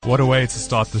What a way to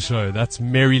start the show. That's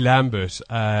Mary Lambert,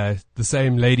 the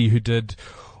same lady who did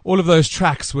all of those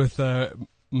tracks with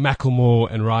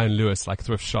Macklemore and Ryan Lewis, like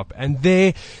Thrift Shop. And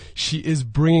there she is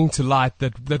bringing to light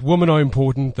that women are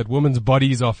important, that women's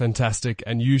bodies are fantastic,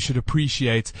 and you should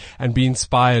appreciate and be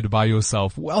inspired by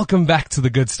yourself. Welcome back to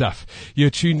the good stuff. You're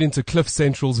tuned into Cliff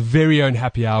Central's very own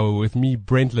happy hour with me,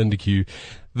 Brent Lindeque,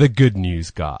 the good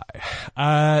news guy.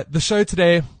 The show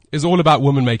today is all about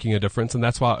women making a difference, and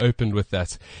that's why I opened with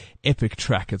that epic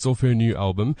track. It's off her new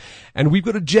album, and we've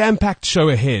got a jam-packed show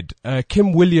ahead.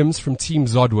 Kim Williams from Team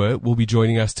Zodwa will be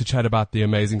joining us to chat about the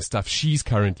amazing stuff she's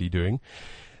currently doing.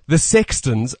 The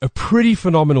Sextons, a pretty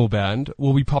phenomenal band,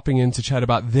 will be popping in to chat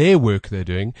about their work they're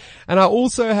doing. And I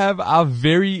also have our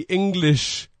very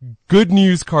English good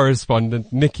news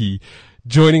correspondent, Nikki,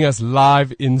 joining us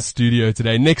live in studio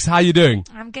today. Nix, how you doing?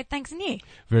 I'm good, thanks, and you?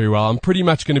 Very well. I'm pretty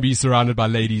much going to be surrounded by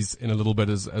ladies in a little bit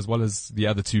as well as the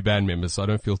other two band members, so I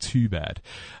don't feel too bad.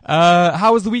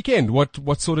 How was the weekend?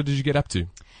 What sort of did you get up to?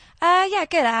 Yeah,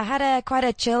 good. I had quite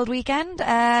a chilled weekend.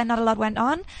 Not a lot went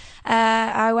on.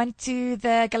 I went to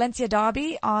the Galencia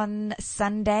Derby on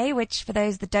Sunday, which, for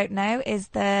those that don't know, is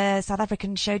the South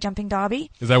African show jumping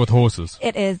derby. Is that with horses?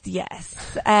 It is, yes.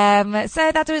 So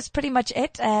that was pretty much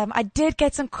it. I did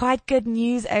get some quite good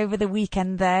news over the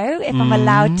weekend, though, if I'm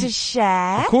allowed to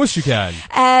share. Of course you can.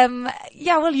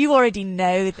 Yeah, well, you already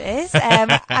know this.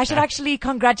 I should actually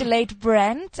congratulate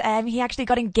Brent. He actually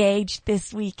got engaged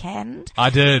this weekend.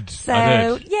 I did.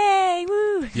 So, yay,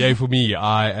 woo. Yay for me.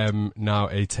 I am now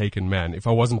a taken man, if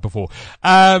I wasn't before.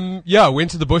 Yeah,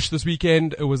 went to the bush this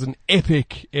weekend. It was an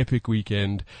epic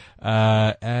weekend.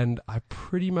 And I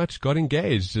pretty much got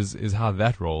engaged is how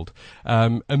that rolled.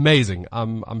 Amazing.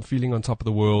 I'm feeling on top of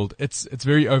the world. It's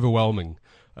very overwhelming.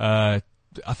 I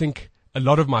think a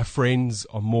lot of my friends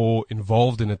are more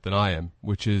involved in it than I am,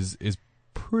 which is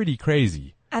pretty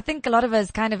crazy. I think a lot of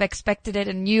us kind of expected it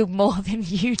and knew more than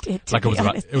you did, to be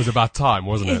honest. It was about time,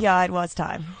 wasn't it? Yeah, it was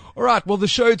time. All right. Well, the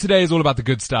show today is all about the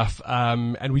good stuff.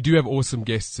 And we do have awesome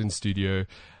guests in studio.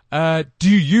 Do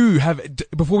you have,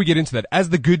 before we get into that, as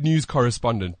the good news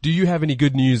correspondent, do you have any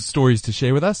good news stories to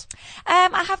share with us?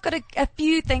 I have got a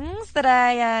few things that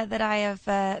I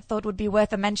have thought would be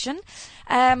worth a mention.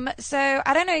 So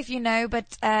I don't know if you know,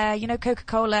 but you know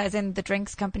Coca-Cola, as in the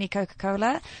drinks company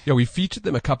Coca-Cola. Yeah, we featured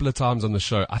them a couple of times on the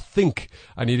show. I think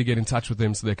I need to get in touch with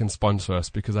them so they can sponsor us,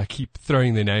 because I keep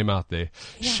throwing their name out there,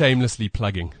 shamelessly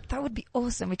plugging. That would be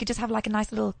awesome. We could just have like a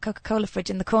nice little Coca-Cola fridge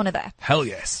in the corner there. Hell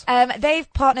yes.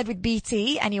 They've partnered with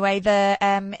BT, anyway, the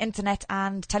internet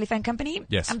and telephone company.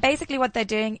 Yes. And basically what they're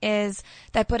doing is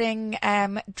they're putting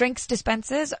drinks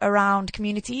dispensers around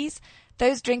communities.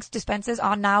 Those drinks dispensers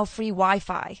are now free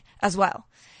Wi-Fi as well.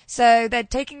 So they're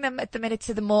taking them at the minute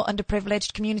to the more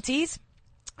underprivileged communities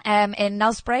in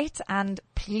Nelspruit, and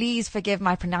please forgive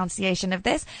my pronunciation of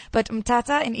this, but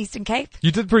Umtata in Eastern Cape.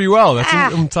 You did pretty well. That's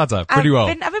Umtata. Pretty well.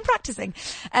 I've been practicing.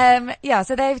 Yeah,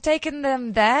 so they've taken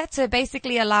them there to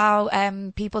basically allow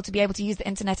people to be able to use the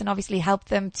internet and obviously help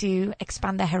them to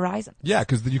expand their horizon. Yeah,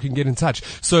 because you can get in touch.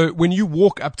 So when you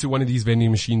walk up to one of these vending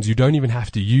machines, you don't even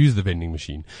have to use the vending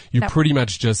machine. You pretty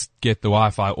much just get the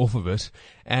Wi-Fi off of it,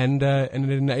 and it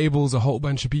enables a whole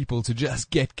bunch of people to just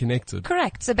get connected.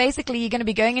 Correct. So basically you're going to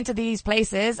be going into these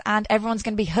places and everyone's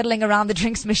going to be huddling around the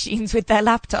drinks machines with their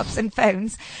laptops and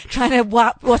phones, trying to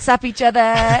WhatsApp each other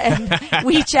and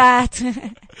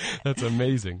WeChat. That's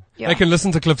amazing. Yeah. They can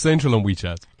listen to Cliff Central on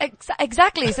WeChat.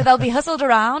 Exactly. So they'll be hustled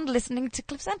around listening to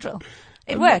Cliff Central.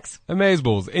 It works.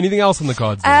 Amazeballs. Anything else on the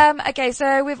cards? Okay,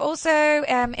 so we've also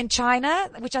in China,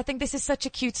 which I think this is such a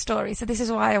cute story, so this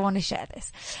is why I want to share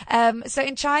this. So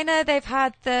in China, they've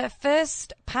had the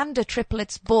first panda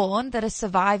triplets born that are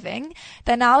surviving.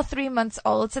 They're now 3 months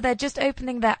old, so they're just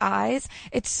opening their eyes.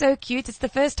 It's so cute. It's the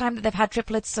first time that they've had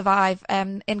triplets survive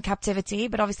in captivity,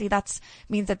 but obviously that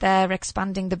means that they're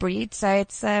expanding the breed. So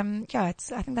it's I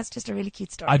think that's just a really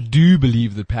cute story. I do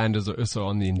believe that pandas are also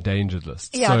on the endangered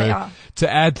list. Yeah, so they are. To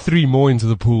add 3 more into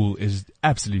the pool is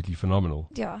absolutely phenomenal.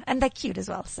 Yeah, and they're cute as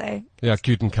well, so. Yeah,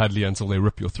 cute and cuddly until they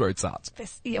rip your throats out.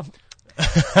 This is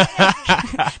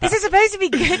supposed to be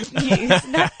good news.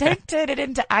 No, don't turn it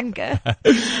into anger.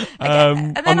 Okay.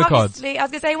 And then obviously, I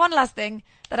was going to say one last thing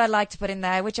that I'd like to put in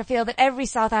there, which I feel that every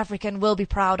South African will be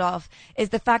proud of, is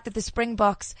the fact that the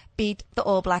Springboks beat the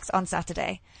All Blacks on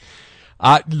Saturday.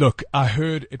 Look, I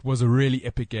heard it was a really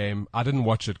epic game. I didn't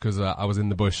watch it because I was in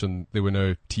the bush and there were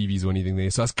no TVs or anything there.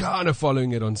 So I was kind of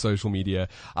following it on social media.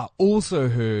 I also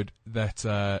heard that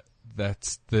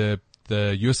the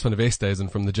the Joos van der Westhuizen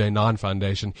from the J9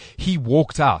 Foundation, he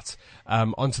walked out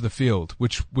onto the field,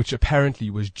 which apparently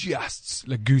was just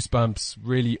like goosebumps,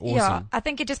 really awesome. Yeah, I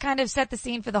think it just kind of set the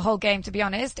scene for the whole game, to be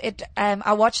honest.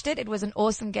 I watched it. It was an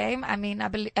awesome game. I mean, I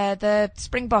believe, the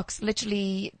Springboks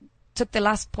literally took the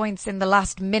last points in the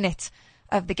last minute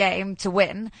of the game to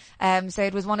win. So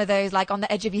it was one of those, like, on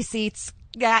the edge of your seats.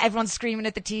 Yeah, everyone's screaming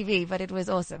at the TV, but it was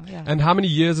awesome. Yeah. And how many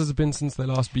years has it been since they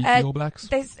last beat the All Blacks?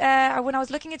 When I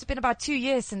was looking, it's been about 2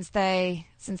 years since they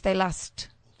last.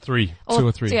 2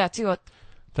 or 3. Yeah, 2 or.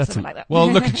 That's something like that.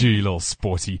 Well, look at you, you little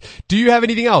sporty. Do you have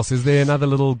anything else? Is there another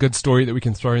little good story that we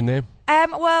can throw in there?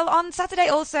 Well, on Saturday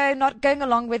also, not going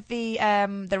along with the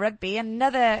rugby,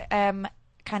 another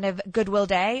kind of goodwill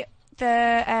day.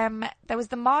 There was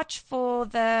the march for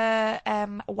the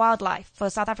wildlife,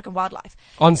 for South African wildlife.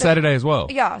 On Saturday as well?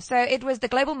 Yeah, so it was the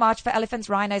Global March for Elephants,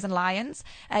 Rhinos and Lions.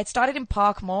 It started in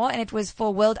Parkmore and it was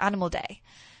for World Animal Day.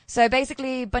 So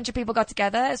basically, a bunch of people got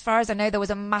together. As far as I know, there was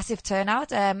a massive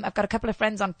turnout. I've got a couple of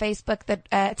friends on Facebook that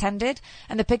attended,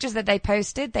 and the pictures that they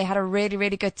posted, they had a really,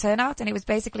 really good turnout, and it was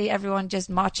basically everyone just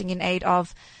marching in aid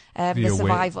of the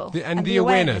survival. And the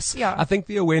awareness. Yeah. I think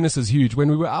the awareness is huge. When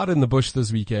we were out in the bush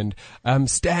this weekend,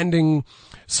 standing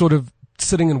sort of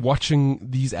sitting and watching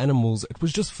these animals, it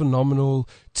was just phenomenal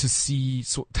to see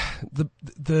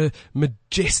the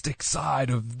majestic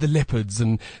side of the leopards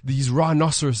and these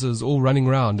rhinoceroses all running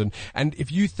around. And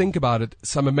if you think about it,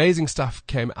 some amazing stuff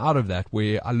came out of that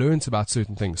where I learned about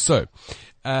certain things. So,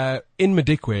 in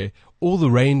Madikwe, all the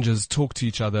rangers talk to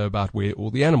each other about where all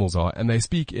the animals are, and they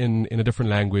speak in a different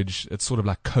language. It's sort of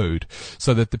like code,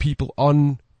 so that the people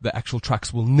on the actual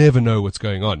trucks will never know what's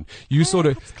going on. You sort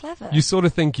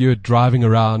of think you're driving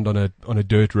around on a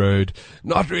dirt road,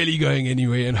 not really going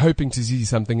anywhere and hoping to see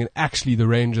something, and actually the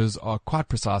rangers are quite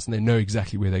precise and they know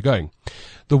exactly where they're going.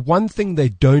 The one thing they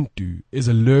don't do is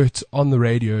alert on the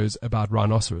radios about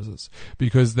rhinoceroses,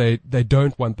 because they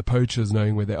don't want the poachers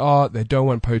knowing where they are. They don't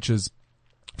want poachers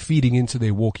feeding into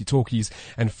their walkie-talkies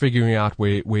and figuring out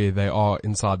where they are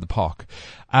inside the park.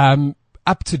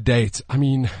 Up to date, I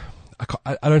mean,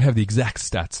 I don't have the exact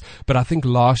stats, but I think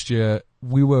last year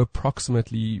we were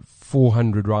approximately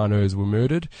 400 rhinos were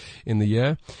murdered in the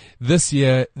year. This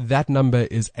year, that number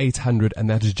is 800, and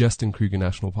that is just in Kruger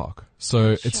National Park.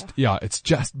 So it's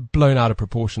just blown out of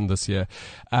proportion this year.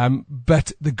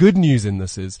 But the good news in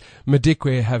this is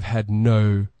Madikwe have had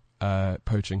no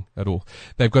poaching at all.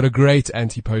 They've got a great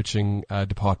anti-poaching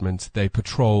department. They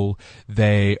patrol,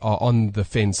 they are on the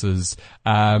fences,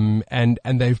 and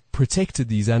they've protected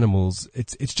these animals.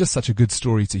 It's just such a good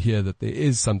story to hear that there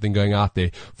is something going out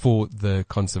there for the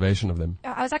conservation of them.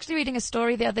 I was actually reading a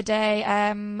story the other day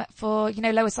for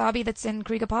Lower Sabi that's in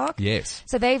Kruger Park. Yes.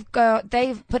 So they've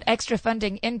put extra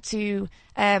funding into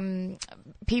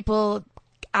people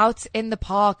out in the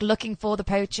park looking for the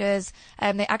poachers.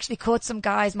 They actually caught some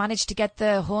guys, managed to get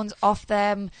the horns off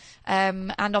them.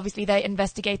 And obviously they're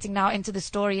investigating now into the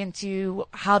story, into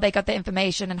how they got the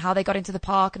information and how they got into the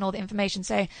park and all the information.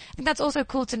 So I think that's also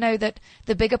cool to know that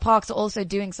the bigger parks are also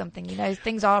doing something.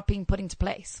 Things are being put into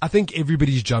place. I think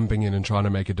everybody's jumping in and trying to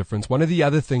make a difference. One of the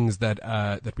other things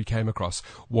that we came across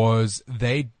was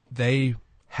they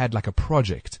had like a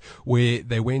project where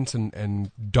they went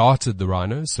and darted the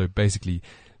rhinos. So basically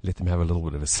let them have a little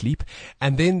bit of a sleep.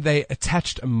 And then they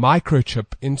attached a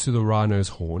microchip into the rhino's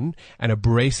horn and a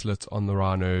bracelet on the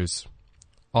rhino's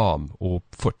arm or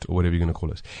foot or whatever you're going to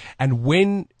call it.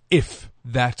 And if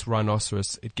that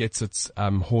rhinoceros, it gets its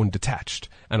horn detached,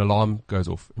 an alarm goes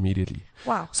off immediately.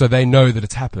 Wow. So they know that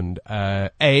it's happened.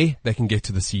 A, they can get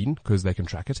to the scene because they can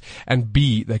track it. And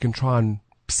B, they can try and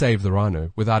save the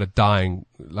rhino without it dying,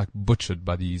 like butchered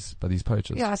by these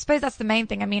poachers. Yeah, I suppose that's the main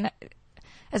thing. I mean,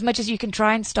 as much as you can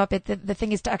try and stop it, the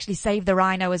thing is to actually save the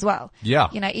rhino as well. Yeah.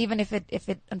 Even if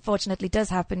it unfortunately does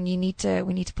happen, we need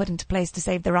to put into place to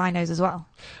save the rhinos as well.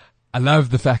 I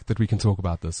love the fact that we can talk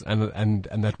about this and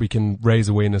that we can raise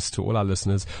awareness to all our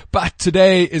listeners. But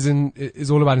today is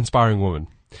all about inspiring women.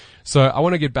 So I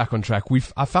want to get back on track.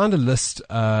 I found a list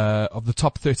of the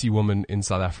top 30 women in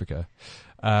South Africa.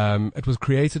 It was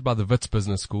created by the Wits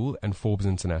Business School and Forbes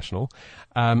International.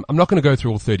 I'm not going to go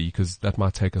through all 30 because that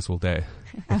might take us all day.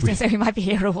 I was going to say we might be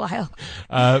here a while.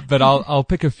 But I'll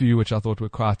pick a few which I thought were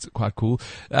quite cool.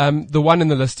 The one in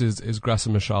the list is Graça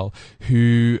Machel,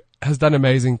 who has done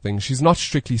amazing things. She's not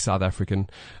strictly South African,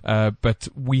 but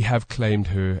we have claimed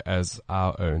her as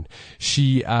our own.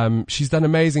 She's done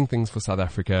amazing things for South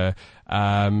Africa.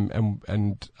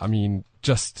 And I mean,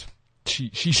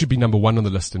 she should be number one on the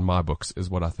list in my books, is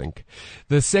what I think.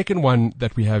 The second one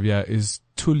that we have here is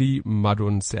Thuli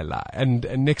Madonsela. And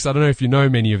Nix, I don't know if you know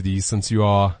many of these since you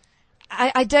are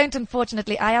I don't,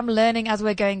 unfortunately. I am learning as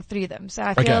we're going through them. So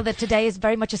I feel that today is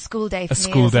very much a school day for me. A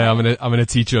school day. I'm gonna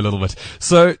teach you a little bit.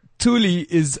 So Thuli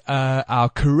is our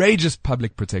courageous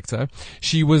public protector.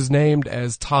 She was named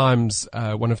as Time's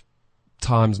one of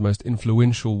Time's most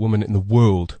influential women in the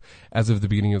world as of the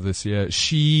beginning of this year.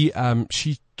 She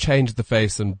changed the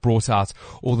face and brought out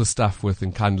all the stuff with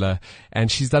Nkandla, and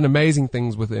she's done amazing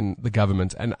things within the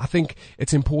government. And I think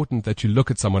it's important that you look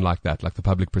at someone like that, like the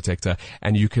public protector,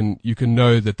 and you can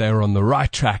know that they're on the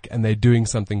right track and they're doing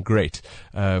something great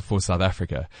for South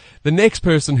Africa. The next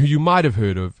person who you might have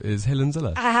heard of is Helen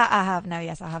Zille. I have. No,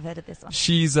 yes, I have heard of this one.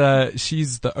 She's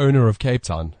the owner of Cape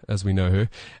Town, as we know her,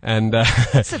 and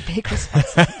that's a big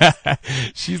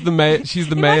responsibility. she's the mayor.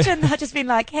 Imagine that just being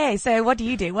like, hey, so what do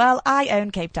you do? Well, I own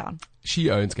Cape Town. She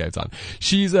owns Cape Town.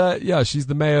 She's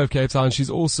the mayor of Cape Town. She's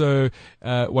also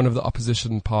one of the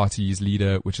opposition party's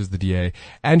leader, which is the DA,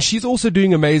 and she's also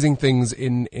doing amazing things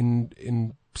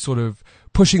in sort of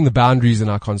pushing the boundaries in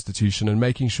our constitution and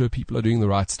making sure people are doing the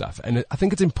right stuff. And I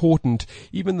think it's important,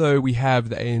 even though we have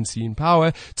the ANC in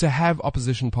power, to have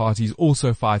opposition parties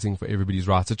also fighting for everybody's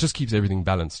rights. It just keeps everything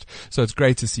balanced. So it's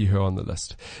great to see her on the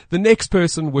list. The next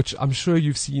person, which I'm sure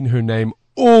you've seen her name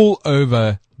all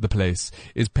over the place,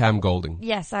 is Pam Golding.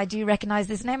 Yes, I do recognize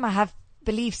this name. I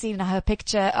believe seen her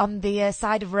picture on the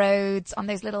side of roads, on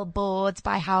those little boards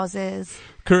by houses.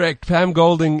 Correct. Pam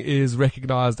Golding is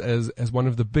recognized as one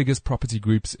of the biggest property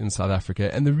groups in South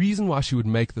Africa. And the reason why she would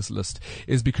make this list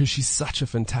is because she's such a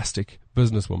fantastic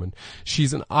businesswoman.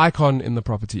 She's an icon in the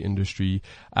property industry.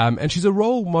 And she's a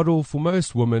role model for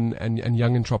most women and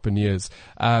young entrepreneurs.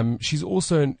 She's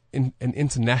also an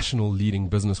international leading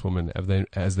businesswoman,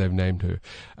 as they've named her.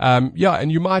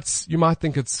 And you might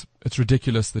think it's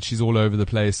ridiculous that she's all over the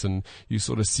place and you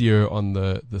sort of see her on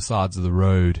the sides of the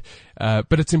road.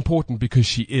 But it's important because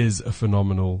she is a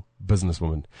phenomenal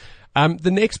businesswoman.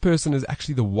 The next person is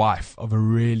actually the wife of a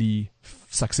really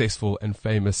successful and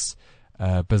famous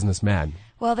businessman.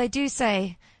 Well, they do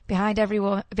say behind every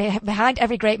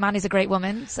great man is a great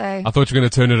woman. So I thought you were going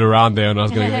to turn it around there, and I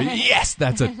was going to go, yes,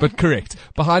 that's it. But correct.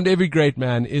 Behind every great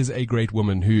man is a great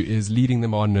woman who is leading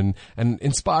them on and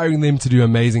inspiring them to do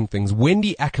amazing things.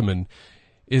 Wendy Ackerman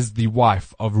is the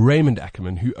wife of Raymond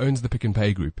Ackerman, who owns the Pick n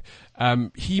Pay Group.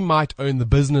 He might own the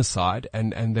business side,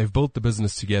 and they've built the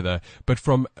business together, but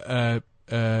from a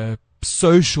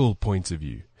social point of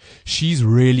view, she's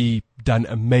really done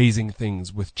amazing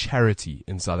things with charity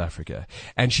in South Africa.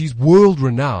 And she's world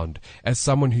renowned as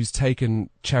someone who's taken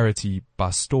charity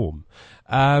by storm.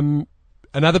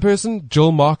 Another person,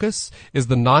 Jill Marcus, is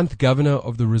the 9th governor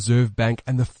of the Reserve Bank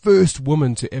and the first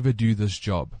woman to ever do this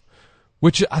job,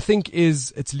 which I think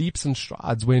it's leaps and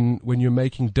strides when you're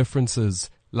making differences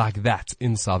like that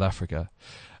in South Africa.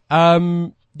 So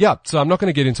I'm not going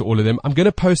to get into all of them. I'm going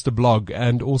to post a blog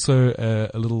and also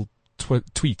a little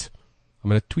tweet. I'm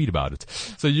going to tweet about it.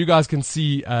 So you guys can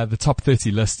see the top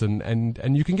 30 list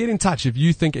and you can get in touch. If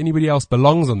you think anybody else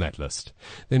belongs on that list,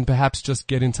 then perhaps just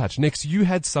get in touch. Next, you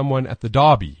had someone at the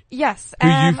Derby. Yes. Who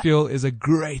you feel is a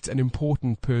great and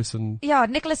important person. Yeah,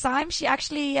 Nicola Syme. She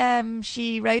actually,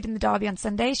 she rode in the Derby on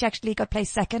Sunday. She actually got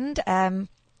placed second.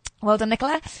 Well done,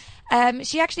 Nicola.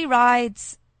 She actually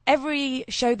rides every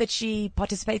show that she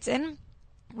participates in,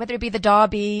 whether it be the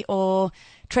Derby or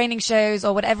training shows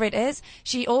or whatever it is.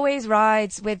 She always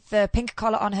rides with the pink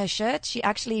collar on her shirt. She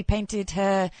actually painted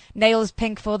her nails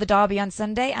pink for the Derby on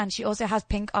Sunday, and she also has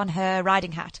pink on her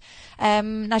riding hat.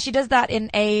 Now she does that in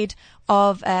aid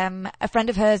of a friend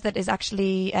of hers that is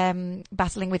actually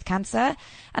battling with cancer.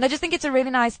 And I just think it's a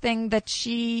really nice thing that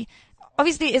she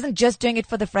obviously isn't just doing it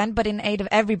for the friend, but in aid of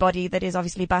everybody that is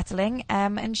obviously battling.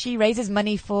 And she raises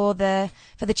money for the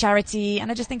charity.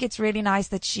 And I just think it's really nice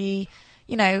that she,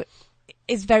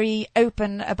 is very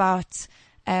open about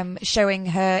showing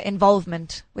her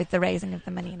involvement with the raising of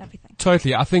the money and everything.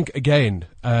 Totally. I think, again,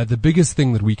 the biggest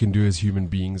thing that we can do as human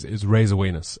beings is raise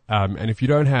awareness. And if you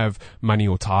don't have money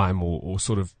or time or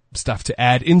sort of stuff to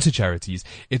add into charities,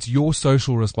 it's your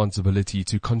social responsibility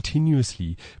to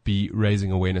continuously be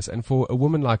raising awareness. And for a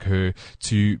woman like her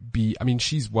to be,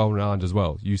 she's well renowned as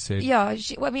well. You said, yeah.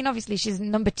 Obviously she's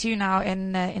number 2 now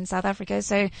in South Africa,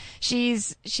 so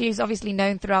she's obviously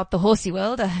known throughout the horsey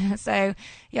world. So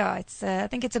yeah, I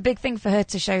think it's a big thing for her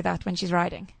to show that when she's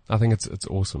riding. I think it's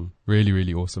awesome. Really,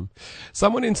 really awesome.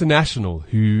 Someone international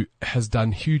who has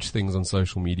done huge things on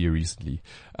social media recently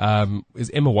is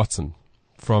Emma Watson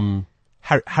from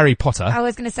Harry Potter. I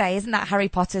was going to say, isn't that Harry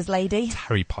Potter's lady? It's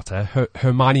Harry Potter,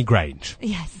 Hermione Granger.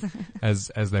 Yes.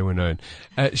 as they were known.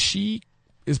 She's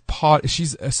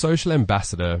a social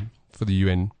ambassador for the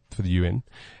UN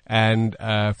and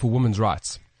for women's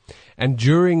rights. And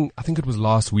I think it was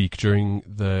last week during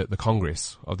the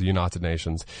Congress of the United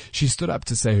Nations, she stood up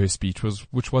to say her speech,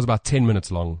 which was about 10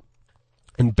 minutes long.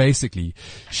 And basically,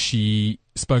 she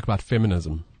spoke about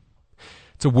feminism.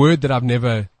 It's a word that I've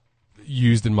never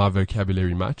used in my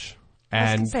vocabulary much. And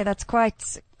I was going to say that's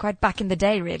quite back in the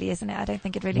day, really, isn't it? I don't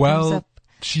think it really comes up.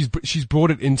 She's brought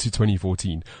it into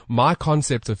 2014. My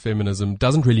concept of feminism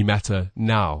doesn't really matter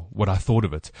now, what I thought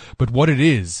of it, but what it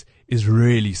is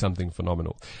really something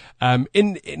phenomenal.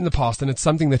 In the past, and it's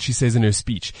something that she says in her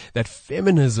speech, that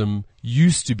feminism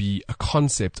used to be a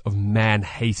concept of man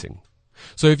hating.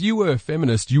 So if you were a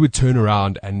feminist, you would turn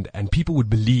around and people would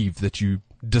believe that you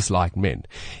dislike men.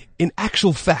 In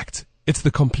actual fact, it's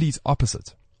the complete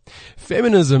opposite.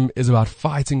 Feminism is about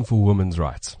fighting for women's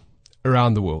rights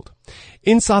around the world.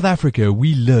 In South Africa,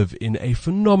 we live in a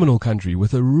phenomenal country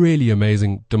with a really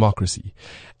amazing democracy.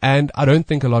 And I don't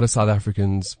think a lot of South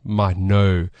Africans might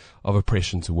know of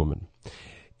oppression to women.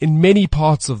 In many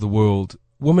parts of the world,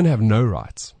 women have no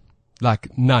rights.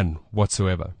 Like none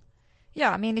whatsoever.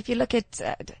 Yeah, I mean, if you look at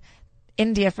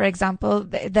India, for example,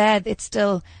 there it's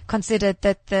still considered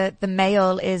that the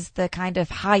male is the kind of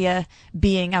higher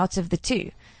being out of the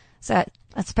two. So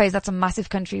I suppose that's a massive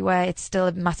country where it's still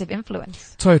a massive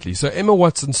influence. Totally. So Emma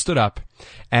Watson stood up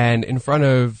and in front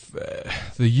of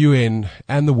the UN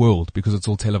and the world, because it's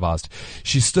all televised,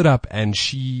 she stood up and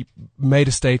she made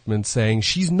a statement saying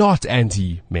she's not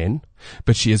anti-men,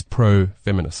 but she is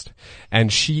pro-feminist.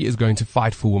 And she is going to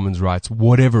fight for women's rights,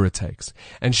 whatever it takes.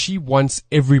 And she wants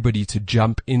everybody to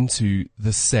jump into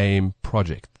the same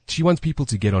project. She wants people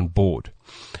to get on board.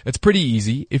 It's pretty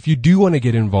easy. If you do want to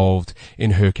get involved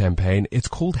in her campaign, it's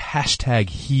called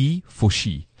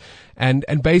 #HeForShe. And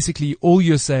basically all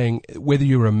you're saying, whether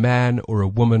you're a man or a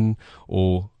woman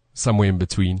or somewhere in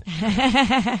between,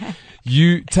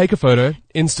 you take a photo,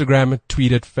 Instagram it,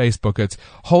 tweet it, Facebook it,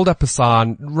 hold up a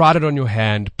sign, write it on your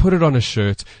hand, put it on a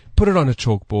shirt, put it on a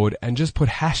chalkboard and just put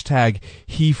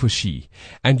 #HeForShe.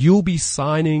 And you'll be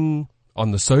signing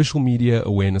on the social media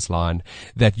awareness line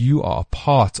that you are a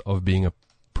part of being a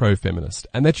pro-feminist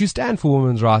and that you stand for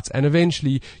women's rights, and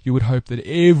eventually you would hope that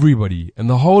everybody in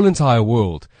the whole entire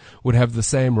world would have the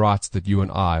same rights that you and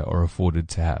I are afforded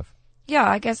to have. Yeah,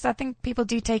 I think people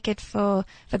do take it for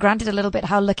granted a little bit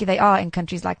how lucky they are in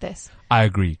countries like this. I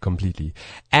agree completely.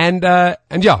 And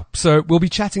yeah, so we'll be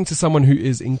chatting to someone who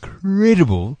is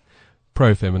incredible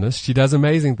pro-feminist. She does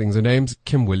amazing things. Her name's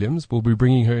Kim Williams. We'll be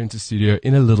bringing her into studio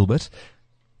in a little bit.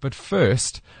 But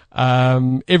first,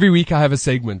 every week I have a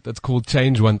segment that's called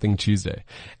Change One Thing Tuesday.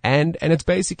 And it's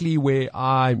basically where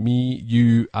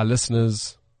you, our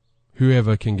listeners,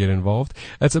 whoever can get involved.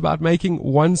 It's about making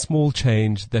one small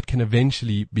change that can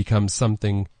eventually become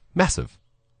something massive.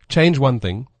 Change one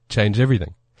thing, change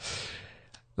everything.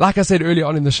 Like I said earlier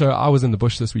on in the show, I was in the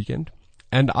bush this weekend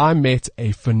and I met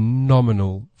a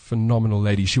phenomenal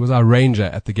lady. She was our ranger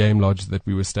at the game lodge that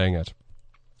we were staying at.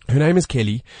 Her name is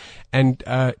Kelly, and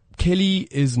Kelly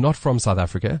is not from South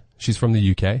Africa. She's from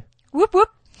the UK. Whoop, whoop.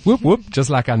 Whoop, whoop, just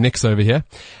like our Nicks over here.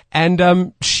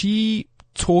 And she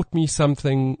taught me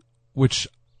something which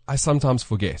I sometimes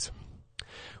forget.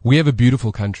 We have a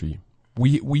beautiful country.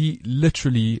 We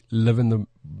literally live in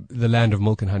the land of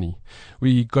milk and honey.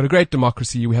 We got a great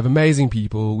democracy. We have amazing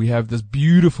people. We have this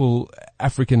beautiful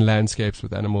African landscapes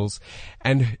with animals.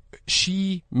 And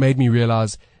she made me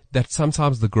realize that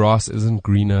sometimes the grass isn't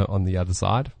greener on the other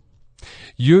side.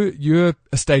 You're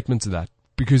a statement to that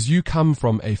because you come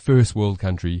from a first world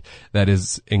country that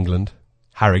is England,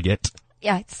 Harrogate.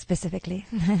 Yeah, specifically.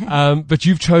 But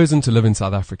you've chosen to live in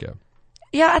South Africa.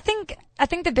 Yeah, I think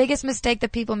the biggest mistake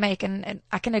that people make, and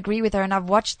I can agree with her, and I've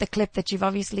watched the clip that you've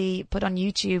obviously put on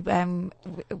YouTube,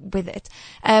 with it.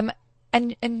 And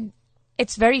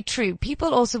it's very true.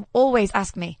 People also always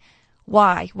ask me,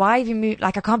 why have you moved?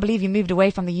 Like, I can't believe you moved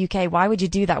away from the UK. Why would you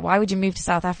do that? Why would you move to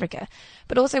South Africa?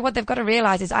 But also what they've got to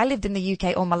realize is I lived in the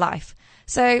UK all my life.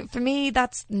 So for me,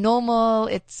 that's normal.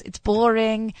 It's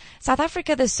boring. South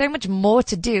Africa, there's so much more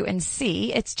to do and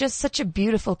see. It's just such a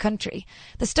beautiful country.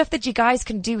 The stuff that you guys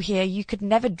can do here, you could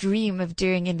never dream of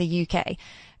doing in the UK.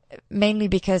 Mainly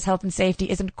because health and safety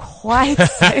isn't quite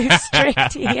so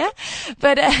strict here.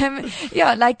 But,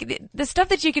 yeah, like the stuff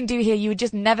that you can do here, you would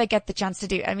just never get the chance to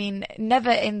do. I mean,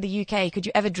 never in the UK could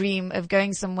you ever dream of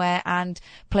going somewhere and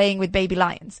playing with baby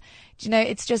lions. You know,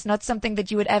 it's just not something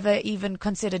that you would ever even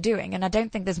consider doing. And I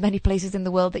don't think there's many places in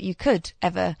the world that you could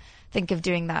ever think of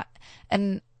doing that.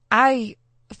 And I,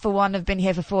 for one, have been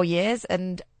here for 4 years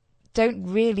and don't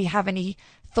really have any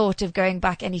thought of going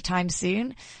back anytime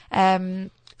soon.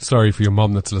 Sorry for your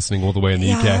mom that's listening all the way in the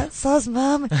Yeah, UK. so's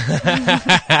mum.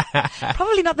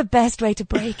 Probably not the best way to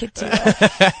break it to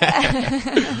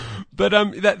her. But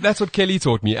that's what Kelly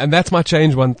taught me, and that's my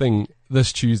change one thing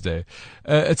this Tuesday.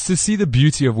 It's to see the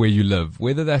beauty of where you live,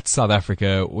 whether that's South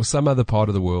Africa or some other part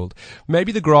of the world.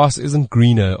 Maybe the grass isn't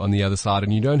greener on the other side,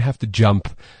 and you don't have to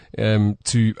jump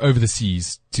to over the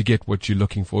seas to get what you're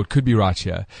looking for. It could be right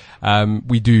here.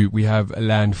 We have a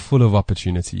land full of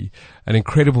opportunity, an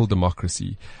incredible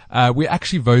democracy. We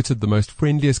actually voted the most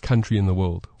friendliest country in the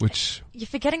world, which... You're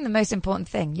forgetting the most important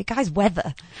thing. You guys'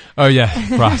 weather. Oh yeah,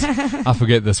 right. I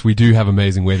forget this. We do have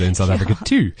amazing weather in South Africa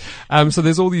too. So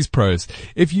there's all these pros.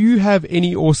 If you have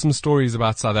any awesome stories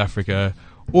about South Africa,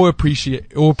 or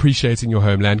appreciating your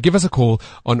homeland, give us a call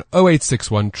on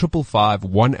 0861 555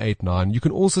 189. You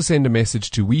can also send a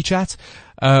message to WeChat,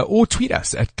 or tweet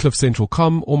us at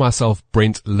cliffcentral.com or myself,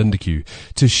 Brent Lindeque,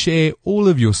 to share all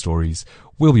of your stories.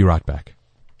 We'll be right back.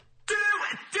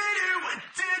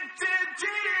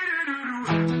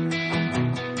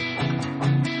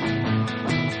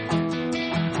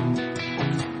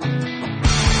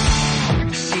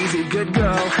 She's a good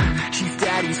girl, she's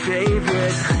daddy's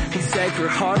favorite. He's like for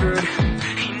Harvard,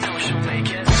 he knows she'll make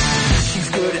it. She's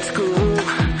good at school,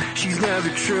 she's never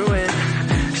truant.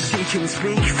 She can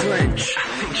speak French, I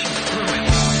think she's fluent.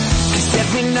 'Cause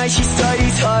every night she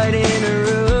studies hard in her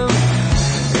room.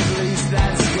 At least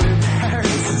that's what her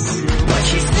parents assume. But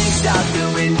she sneaks out the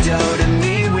window to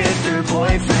meet with her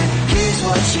boyfriend. Here's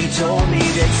what she told me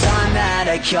the time that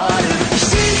I caught her.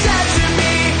 She said to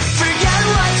me, forget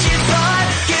what you thought.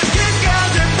 Give good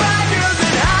girls or bad girls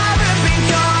that haven't been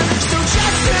gone. So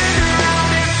just turn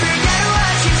around and forget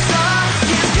what you saw.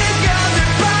 Give good girls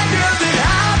or bad girls that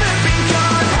haven't been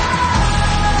gone.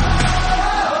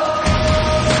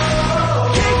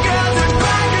 Good girls or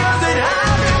bad girls that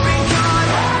haven't been gone.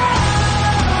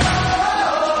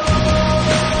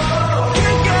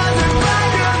 Good girls or bad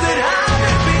girls that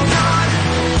haven't been gone.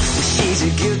 She's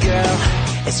a good girl,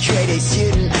 a straight A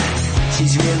student.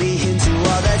 She's really into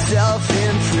all that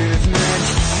self-improvement.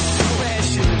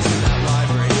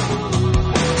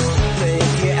 But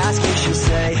if you ask her, she'll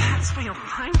say, that's where you'll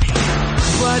find me.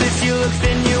 But if you look,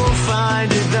 then you'll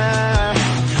find her there.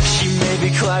 She may be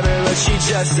clever, but she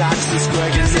just acts the square.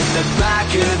 'Cause in the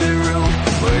back of the room,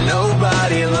 where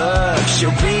nobody looks,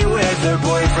 she'll be with her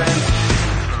boyfriend.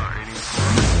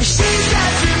 She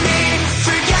said to me,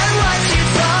 forget what you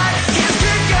thought. Give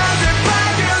good girls or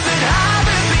bad girls that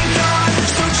haven't been gone.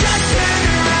 So just turn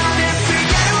around and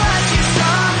forget what you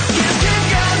saw. Give good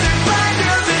girls or bad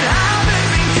girls that haven't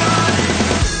been gone.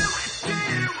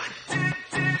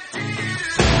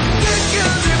 Good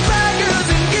girls or bad girls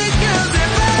and good girls or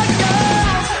bad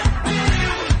girls.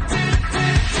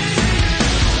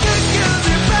 Good girls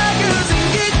or bad girls and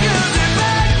good girls or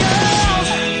bad girls.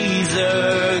 She's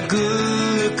a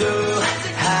good girl,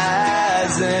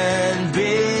 hasn't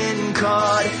been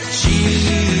caught.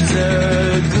 She's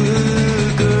a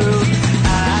good girl,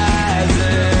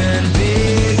 hasn't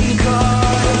been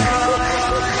caught.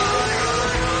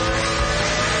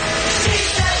 She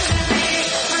said to me,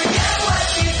 forget what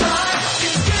you thought.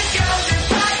 'Cause good girls or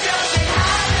bad girls that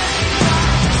haven't been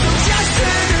caught. So just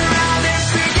turn around and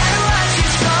forget what you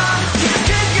saw. Give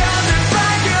good girls or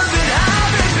bad girls that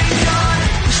haven't been caught.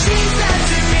 She said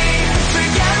to me,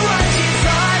 forget what you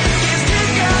thought. Give good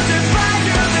girls or bad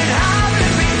girls that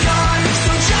haven't been caught.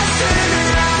 So just turn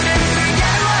around and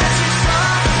forget what you saw.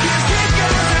 Give good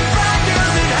girls or bad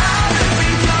girls that haven't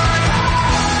been caught.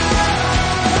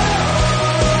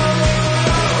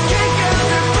 Good girls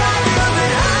or bad girls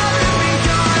that haven't been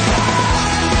caught.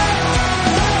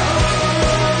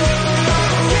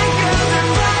 Good girls or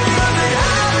bad girls that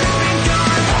haven't been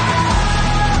caught.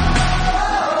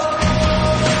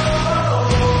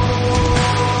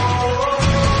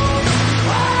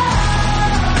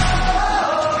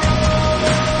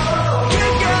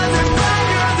 Good girls or bad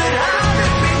girls that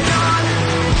haven't been caught.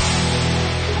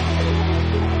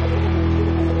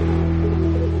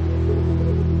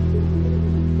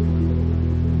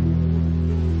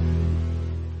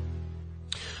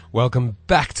 Welcome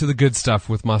back to the good stuff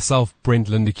with myself, Brent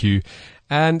Lindeque,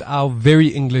 and our very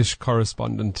English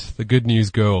correspondent, the good news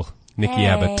girl, Nikki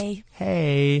Abbott.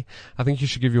 Hey. I think you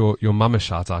should give your mum a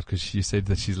shout out because she said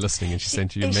that she's listening and she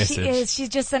sent you a message. She is. She's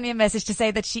just sent me a message to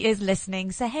say that she is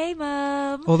listening. So, hey,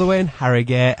 Mum. All the way in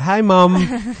Harrogate. Hi, Mum.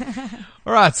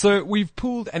 All right, so we've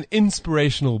pulled an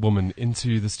inspirational woman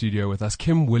into the studio with us.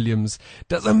 Kim Williams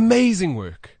does amazing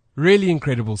work. Really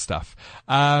incredible stuff.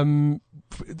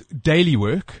 Daily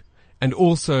work, and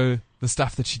also the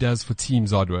stuff that she does for Team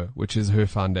Zodwa, which is her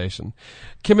foundation.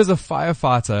 Kim is a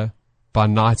firefighter by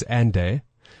night and day.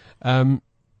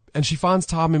 she finds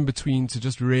time in between to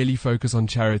just really focus on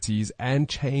charities and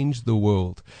change the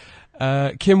world.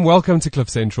 Kim, welcome to Cliff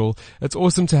Central. It's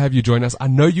awesome to have you join us. I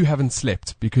know you haven't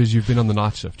slept because you've been on the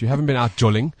night shift. You haven't been out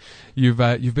jolling. You've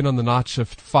been on the night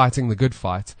shift fighting the good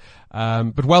fight.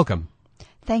 But welcome.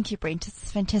 Thank you, Brent.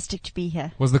 It's fantastic to be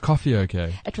here. Was the coffee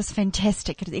okay? It was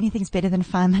fantastic. Anything's better than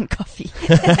fireman coffee.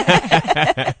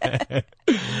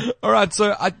 All right.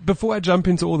 So before I jump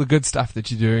into all the good stuff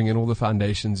that you're doing and all the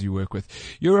foundations you work with,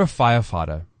 you're a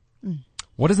firefighter.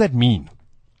 What does that mean?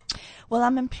 Well,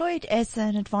 I'm employed as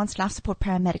an advanced life support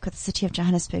paramedic with the City of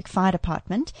Johannesburg Fire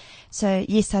Department. So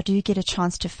yes, I do get a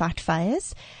chance to fight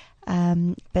fires.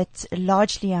 But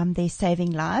largely I'm there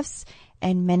saving lives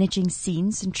and managing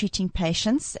scenes and treating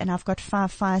patients. And I've got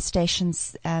 5 fire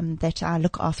stations that I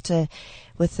look after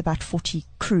with about 40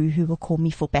 crew who will call me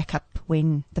for backup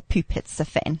when the poop hits the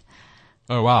fan.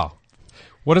 Oh, wow.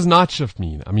 What does night shift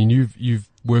mean? I mean, you've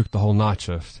worked the whole night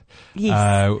shift.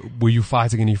 Yes. Were you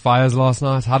fighting any fires last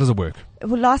night? How does it work?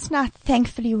 Well, last night,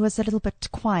 thankfully, was a little bit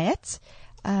quiet.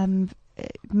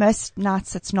 Most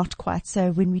nights it's not quiet.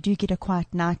 So when we do get a quiet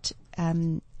night,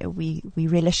 we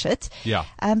relish it. Yeah.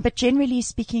 But generally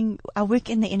speaking, I work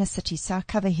in the inner city, so I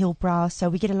cover Hillbrow. So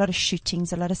we get a lot of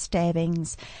shootings, a lot of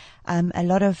stabbings, a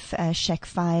lot of shack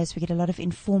fires. We get a lot of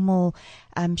informal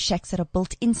shacks that are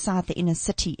built inside the inner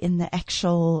city in the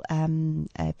actual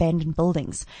abandoned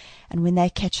buildings. And when they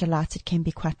catch alight, it can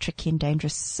be quite tricky and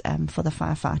dangerous for the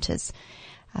firefighters.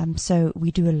 So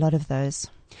we do a lot of those.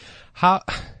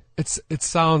 It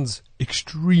sounds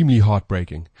extremely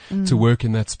heartbreaking to work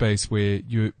in that space where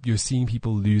you're seeing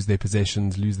people lose their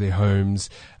possessions, lose their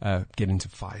homes, get into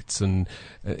fights, and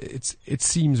it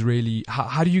seems really.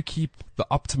 How do you keep the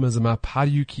optimism up? How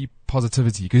do you keep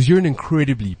positivity? Because you're an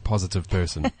incredibly positive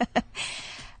person.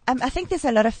 I think there's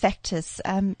a lot of factors.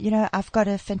 I've got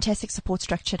a fantastic support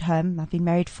structure at home. I've been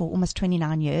married for almost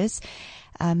 29 years.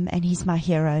 And he's my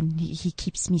hero and he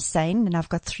keeps me sane. And I've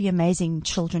got 3 amazing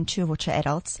children, 2 of which are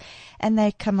adults, and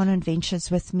they come on adventures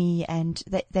with me, and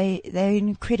they're an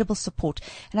incredible support.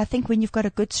 And I think when you've got a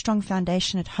good, strong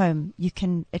foundation at home, you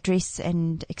can address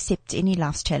and accept any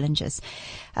life's challenges.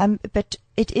 But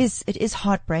it is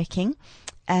heartbreaking.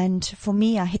 And for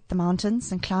me, I hit the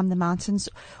mountains and climb the mountains,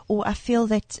 or I feel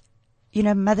that,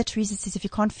 Mother Teresa says if you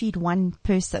can't feed one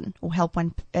person or help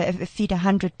feed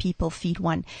 100 people, feed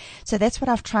one. So that's what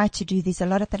I've tried to do. There's a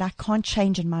lot of that I can't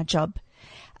change in my job.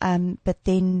 But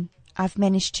then I've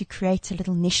managed to create a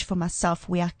little niche for myself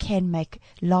where I can make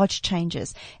large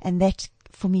changes. And that,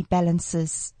 for me,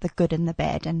 balances the good and the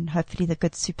bad. And hopefully the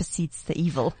good supersedes the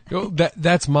evil. Well,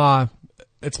 it's my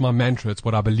mantra. It's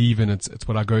what I believe in. It's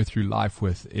what I go through life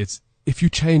with. If you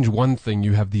change one thing,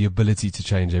 you have the ability to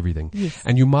change everything. Yes.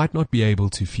 And you might not be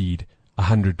able to feed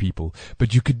 100 people,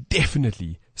 but you could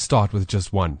definitely start with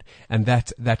just one. And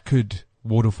that could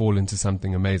waterfall into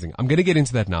something amazing. I'm going to get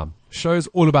into that now. Show's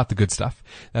all about the good stuff.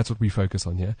 That's what we focus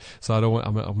on here. So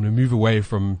I'm going to move away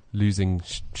from losing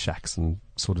shacks and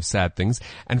sort of sad things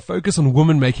and focus on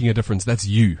women making a difference. That's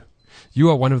you. You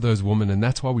are one of those women, and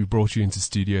that's why we brought you into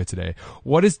studio today.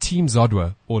 What is Team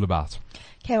Zodwa all about?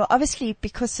 Okay, well, obviously,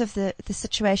 because of the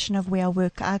situation of where I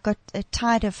work, I got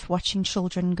tired of watching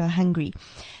children go hungry.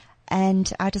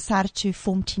 And I decided to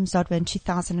form Team Zodwa in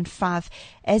 2005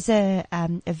 as a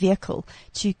vehicle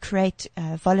to create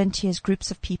volunteers,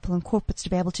 groups of people and corporates to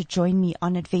be able to join me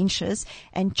on adventures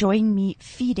and join me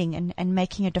feeding and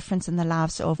making a difference in the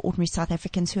lives of ordinary South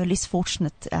Africans who are less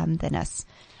fortunate than us.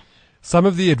 Some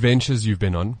of the adventures you've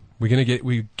been on, we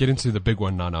get into the big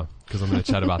one now because I'm going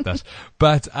to chat about that.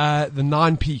 But the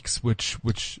 9 Peaks, which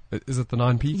is it the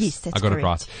 9 Peaks? Yes, that's I got correct. it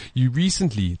right. You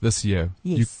recently this year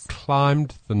you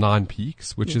climbed the 9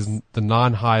 Peaks, which is the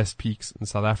 9 highest peaks in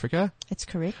South Africa. That's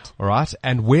correct. All right,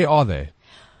 and where are they?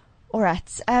 All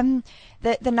right.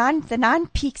 The 9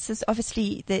 Peaks is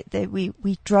obviously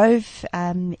we drove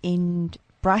in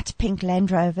bright pink Land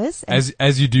Rovers.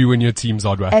 As you do when your Team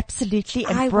Zodwa. Absolutely.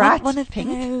 And I bright want one pink.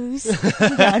 of those.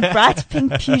 And bright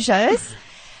pink Peugeots.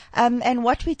 And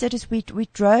what we did is we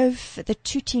drove, the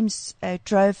 2 teams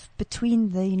drove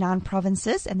between the 9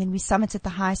 provinces, and then we summited the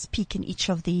highest peak in each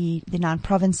of the 9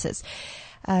 provinces.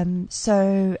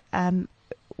 So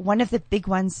one of the big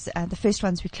ones, the first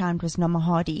ones we climbed was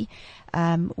Namahadi,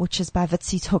 which is by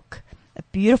Witzies Hoek. A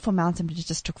beautiful mountain, but it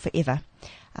just took forever.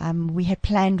 We had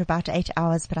planned about 8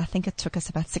 hours, but I think it took us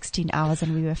about 16 hours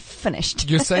and we were finished.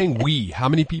 You're saying we. How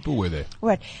many people were there?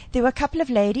 Right. There were a couple of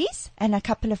ladies and a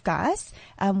couple of guys,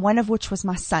 one of which was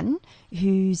my son,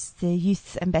 who's the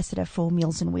youth ambassador for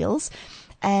Meals on Wheels.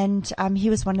 And he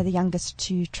was one of the youngest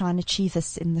to try and achieve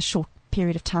this in the short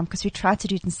period of time because we tried to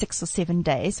do it in 6 or 7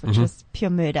 days, which was pure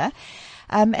murder.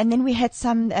 And then we had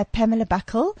some Pamela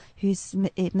Buckle, who's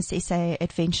Miss SA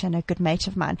Adventure and a good mate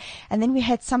of mine. And then we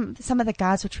had some of the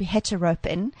guys which we had to rope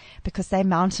in because they're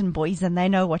mountain boys and they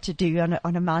know what to do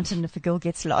on a mountain if a girl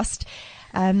gets lost.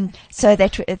 So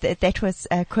that was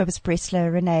Cobus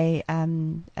Bressler, Renee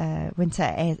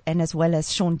Winter, and as well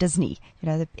as Sean Disney,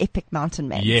 the epic mountain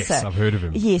man. Yes, so, I've heard of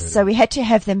him. Yes, so we had to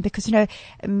have them because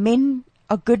men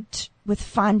are good with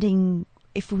finding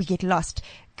if we get lost.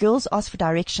 Girls ask for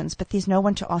directions, but there's no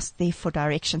one to ask there for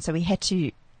directions, so we had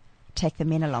to take the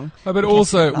men along. Oh, but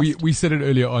also, we said it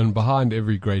earlier on, behind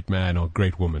every great man or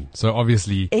great woman. So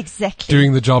obviously, exactly,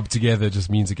 doing the job together just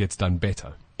means it gets done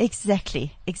better.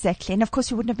 Exactly. And of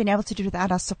course, we wouldn't have been able to do it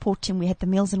without our support team. We had the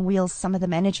Meals on Wheels, some of the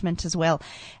management as well,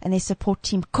 and their support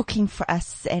team cooking for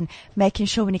us and making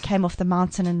sure when we came off the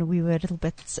mountain and we were a little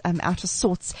bit out of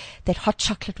sorts, that hot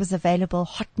chocolate was available,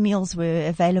 hot meals were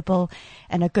available,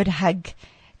 and a good hug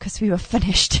because we were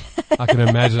finished. I can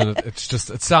imagine it.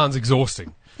 It sounds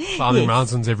exhausting. Climbing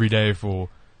mountains every day for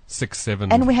 6,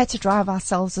 7. And we had to drive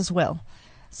ourselves as well.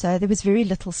 So there was very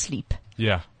little sleep.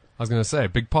 Yeah. I was going to say,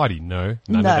 big party. No,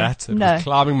 none of that. It was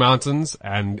climbing mountains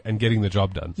and getting the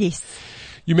job done. Yes.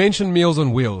 You mentioned Meals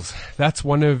on Wheels. That's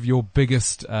one of your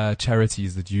biggest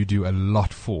charities that you do a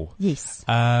lot for. Yes.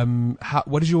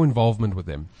 What is your involvement with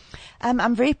them?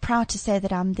 I'm very proud to say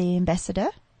that I'm the ambassador.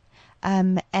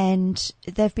 And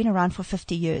they've been around for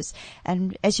 50 years.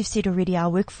 And as you've said already, I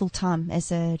work full time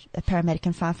as a paramedic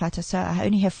and firefighter. So I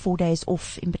only have 4 days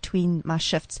off in between my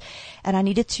shifts. And I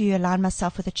needed to align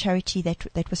myself with a charity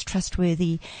that was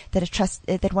trustworthy,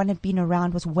 that one had been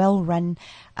around, was well run,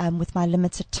 with my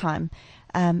limited time,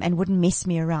 and wouldn't mess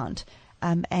me around.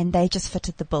 And they just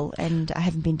fitted the bill, and I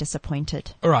haven't been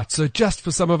disappointed. All right. So just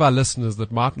for some of our listeners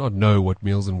that might not know what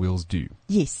Meals on Wheels do.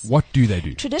 Yes. What do they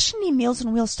do? Traditionally, Meals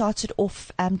on Wheels started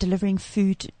off delivering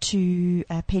food to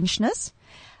pensioners.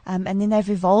 And then they've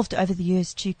evolved over the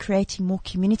years to creating more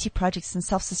community projects and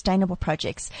self-sustainable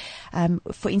projects.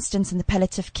 For instance, in the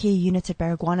palliative care unit at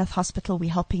Baragwanath Hospital, we're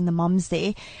helping the moms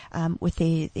there with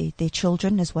their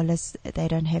children, as well as they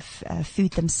don't have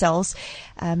food themselves.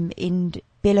 In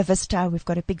Bella Vista, we've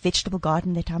got a big vegetable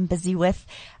garden that I'm busy with,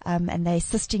 and they're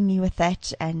assisting me with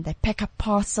that, and they pack up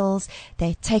parcels,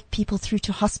 they take people through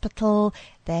to hospital,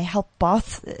 they help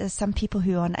bath some people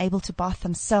who are unable to bath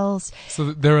themselves.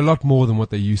 So they're a lot more than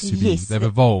what they used to be. Yes. They've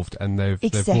evolved, and they've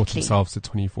Exactly. brought themselves to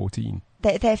 2014.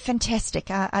 They're fantastic.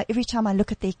 Every time I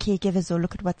look at their caregivers or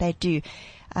look at what they do,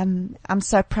 I'm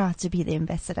so proud to be the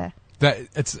ambassador.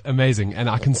 It's amazing, and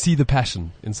I can see the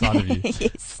passion inside of you.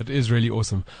 Yes. It is really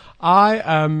awesome.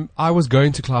 I was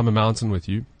going to climb a mountain with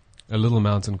you, a little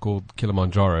mountain called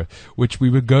Kilimanjaro, which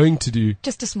we were going to do.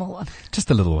 Just a small one.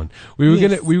 Just a little one. We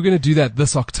were gonna do that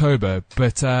this October,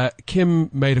 but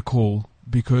Kim made a call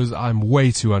because I'm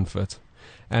way too unfit,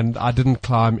 and I didn't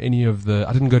climb I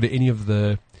didn't go to any of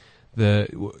the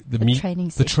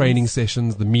training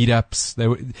sessions, the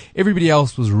meetups. Everybody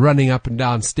else was running up and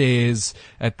down stairs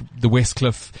at the West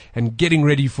Cliff and getting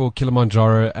ready for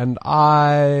Kilimanjaro, and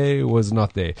I was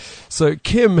not there. So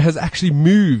Kim has actually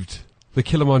moved the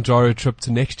Kilimanjaro trip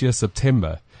to next year,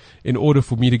 September, in order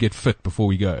for me to get fit before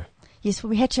we go. Yes, well,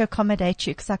 we had to accommodate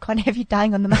you because I can't have you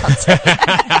dying on the mountain.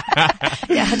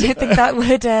 Yeah, I don't think that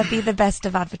would be the best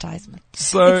of advertisement.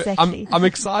 So Exactly. I'm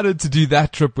excited to do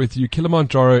that trip with you.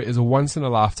 Kilimanjaro is a once in a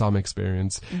lifetime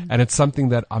experience, and it's something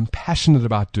that I'm passionate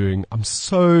about doing. I'm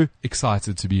so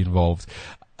excited to be involved.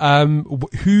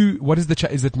 What is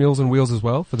is it Meals on Wheels as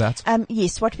well for that?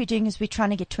 Yes, what we're doing is we're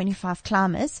trying to get 25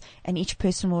 climbers, and each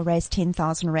person will raise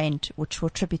 10,000 Rand, which will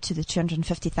tribute to the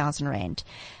 250,000 Rand.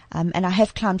 And I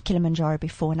have climbed Kilimanjaro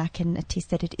before, and I can attest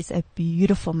that it is a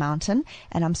beautiful mountain,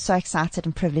 and I'm so excited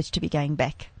and privileged to be going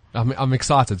back. I'm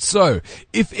excited. So,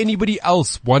 if anybody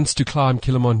else wants to climb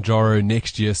Kilimanjaro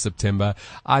next year, September,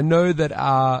 I know that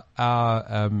our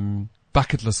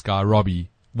bucket list guy, Robbie,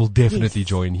 will definitely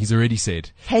join. He's already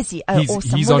said. Has he? Oh,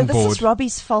 awesome. He's well, on this board. is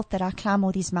Robbie's fault that I climb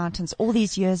all these mountains all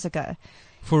these years ago.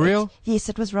 For real? Yes,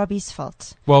 it was Robbie's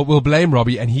fault. Well, we'll blame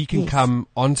Robbie, and he can Yes. come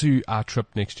onto our trip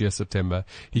next year, September.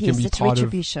 He Yes, can be it's part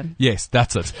retribution. of. Yes,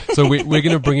 that's it. So we're going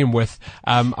to bring him with.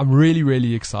 I'm really,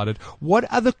 really excited. What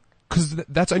other? Because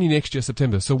that's only next year,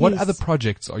 September. So what Yes. other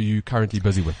projects are you currently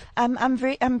busy with?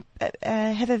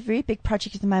 Have a very big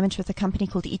project at the moment with a company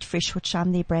called Eat Fresh, which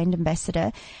I'm their brand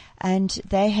ambassador, and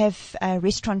they have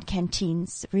restaurant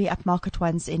canteens, very upmarket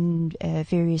ones in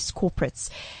various corporates.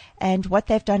 And what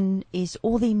they've done is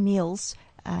all their meals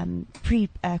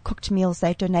pre-cooked meals.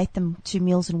 They donate them to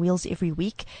Meals on Wheels every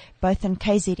week, both in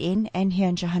KZN and here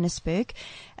in Johannesburg,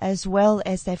 as well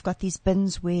as they've got these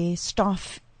bins where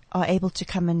staff are able to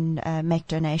come and make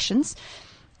donations.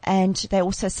 And they're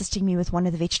also assisting me with one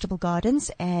of the vegetable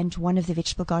gardens and one of the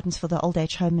vegetable gardens for the old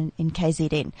age home in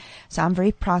KZN. So I'm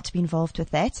very proud to be involved with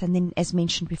that. And then, as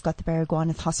mentioned, we've got the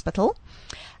Baragwanath Hospital.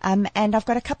 And I've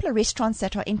got a couple of restaurants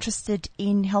that are interested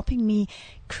in helping me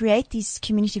create these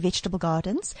community vegetable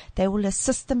gardens. They will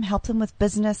assist them, help them with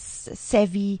business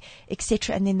savvy,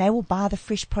 etc. And then they will buy the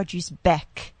fresh produce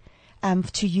back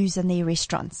to use in their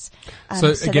restaurants.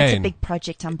 So again, that's a big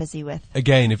project I'm busy with.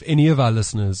 Again, if any of our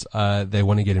listeners, they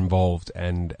want to get involved,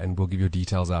 and we'll give your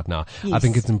details out now. Yes. I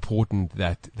think it's important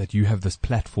that you have this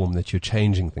platform that you're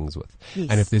changing things with. Yes.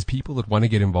 And if there's people that want to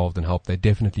get involved and help, they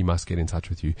definitely must get in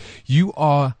touch with you. You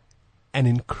are an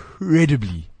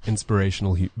incredibly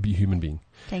inspirational human being.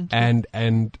 Thank you.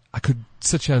 And I could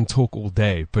sit here and talk all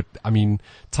day, but I mean,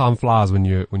 time flies when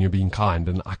you're being kind,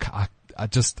 and I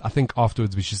think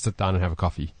afterwards we should sit down and have a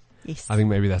coffee. Yes. I think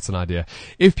maybe that's an idea.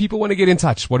 If people want to get in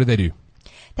touch, what do they do?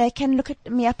 They can look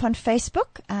at me up on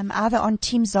Facebook, either on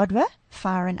Team Zodwa,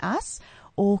 Fire and Ice,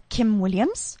 or Kim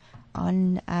Williams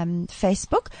on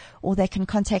Facebook, or they can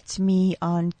contact me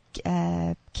on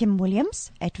Kim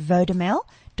Williams at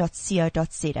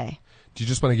vodamail.co.za. Do you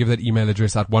just want to give that email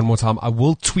address out one more time? I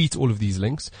will tweet all of these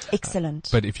links. Excellent.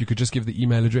 But if you could just give the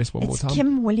email address one more time. It's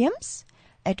Kim Williams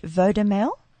at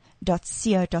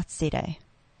vodamail.co.za.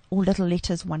 All little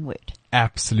letters, one word.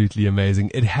 Absolutely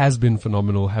amazing. It has been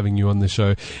phenomenal having you on the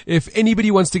show. If anybody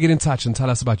wants to get in touch and tell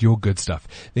us about your good stuff,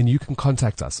 then you can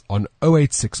contact us on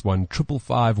 0861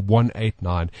 555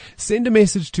 189. Send a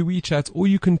message to WeChat, or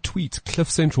you can tweet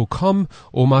cliffcentral.com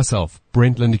or myself,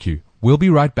 Brent Lindeque. We'll be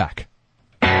right back.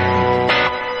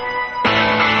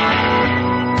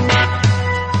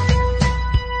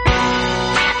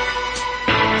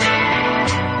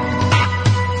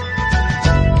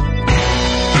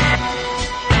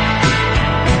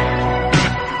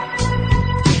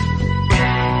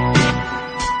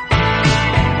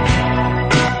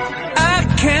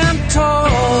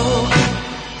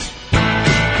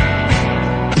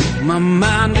 My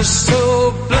mind is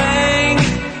so blank,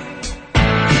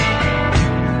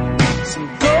 so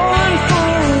I'm going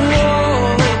for a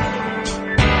walk.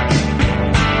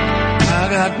 I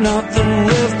got nothing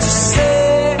left to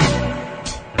say.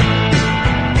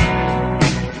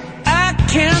 I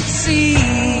can't see.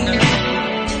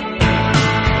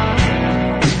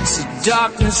 It's the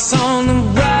darkness on the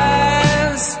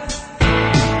rise.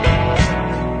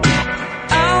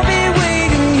 I'll be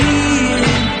waiting here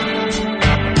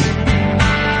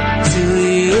till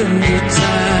the end of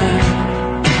time.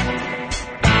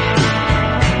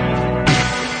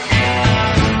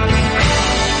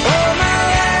 All my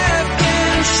life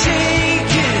been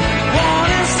shaking,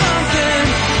 wanting something,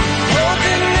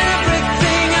 hoping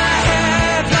everything I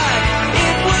had like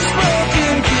it was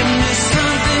broken. Give me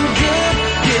something good,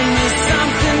 give me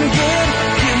something good,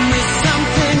 give me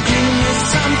something, give me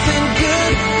something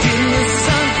good, give me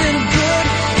something good,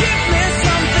 give me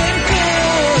something good.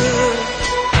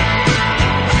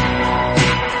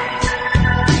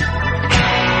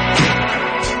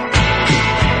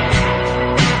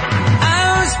 I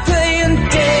was playing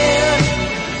dead,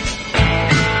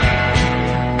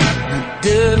 I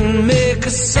didn't make a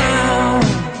sound,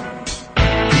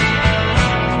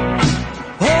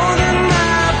 holding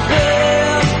my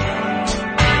breath,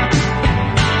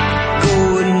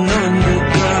 going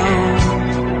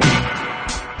underground.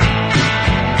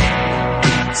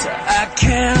 So I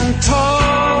can't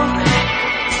talk,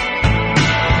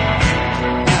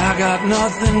 I got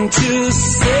nothing to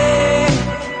say.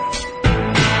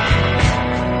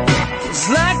 It's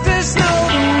like there's no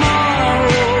tomorrow,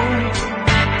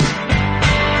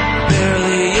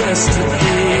 barely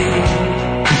yesterday.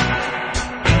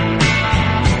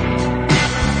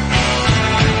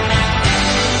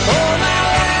 All my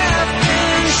life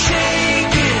been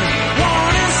shaking,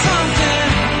 wanting something,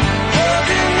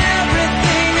 holding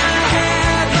everything I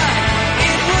had like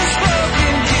it was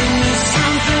broken. Give me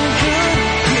something good,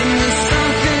 give me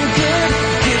something good,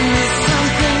 give me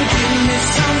something, give me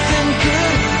something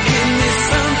good, give me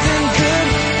something good,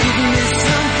 give me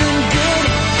something good,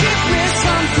 give me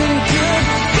something good,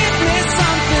 give me something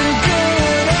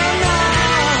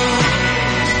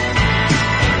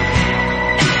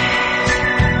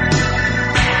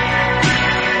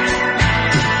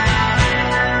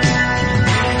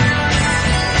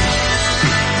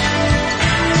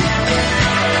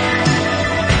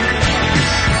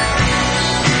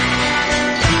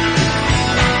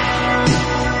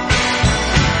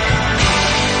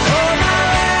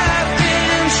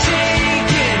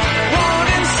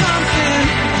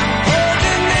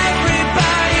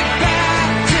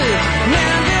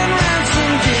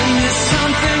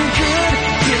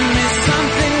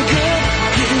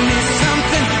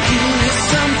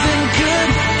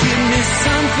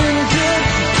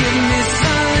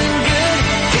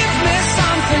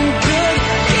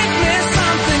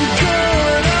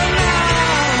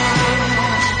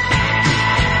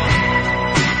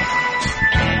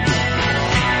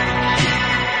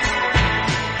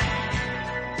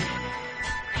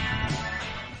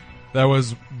That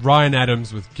was Ryan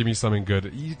Adams with Give Me Something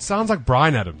Good. It sounds like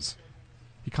Brian Adams.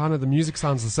 The music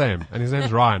sounds the same, and his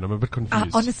name's Ryan. I'm a bit I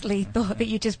confused. honestly thought that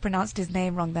you just pronounced his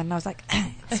name wrong then. I was like,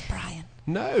 it's Brian.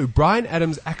 No, Brian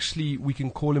Adams, actually, we can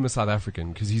call him a South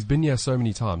African because he's been here so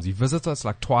many times. He visits us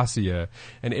like twice a year,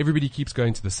 and everybody keeps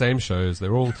going to the same shows.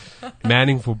 They're all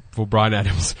manning for Brian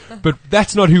Adams. But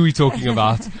that's not who we're talking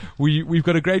about. We've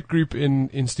got a great group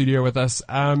in studio with us.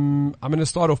 I'm going to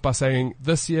start off by saying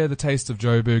this year, the Taste of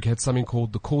Joburg had something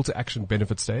called the Call to Action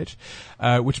Benefit Stage,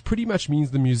 which pretty much means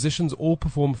the musicians all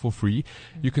perform for free.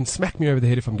 You can smack me over the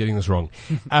head if I'm getting this wrong.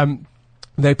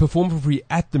 They perform for free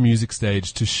at the music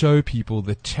stage to show people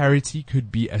that charity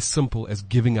could be as simple as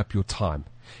giving up your time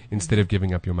instead of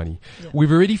giving up your money. Yeah.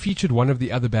 We've already featured one of the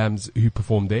other bands who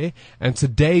performed there, and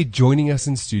today joining us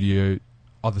in studio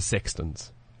are the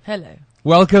Sextons. Hello.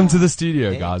 Welcome to the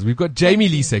studio, guys. We've got Jamie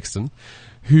Lee Sexton,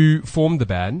 who formed the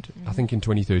band, I think in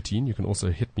 2013. You can also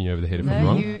hit me over the head if I'm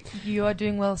wrong. You are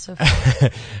doing well so far.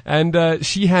 And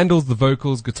she handles the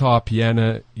vocals, guitar,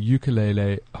 piano,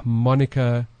 ukulele,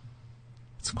 harmonica.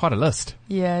 It's quite a list.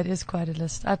 Yeah, it is quite a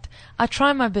list. I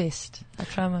try my best.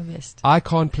 I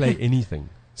can't play anything.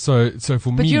 So for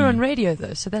me. But you're on radio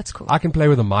though, so that's cool. I can play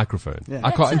with a microphone. Yeah.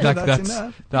 I can't,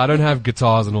 I don't have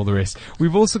guitars and all the rest.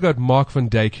 We've also got Mark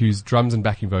van Dijk, who's drums and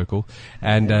backing vocal,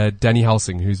 and Danny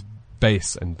Helsing, who's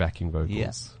bass and backing vocals.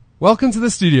 Yes. Welcome to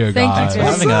the studio, guys. Thank you for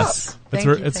having us.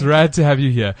 It's rad to have you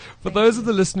here. For those of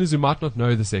the listeners who might not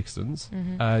know the Sextons,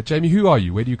 Jamie, who are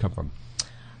you? Where do you come from?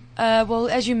 Well,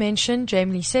 as you mentioned,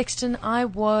 Jamie Lee Sexton,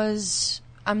 I'm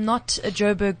not a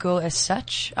Joburg girl as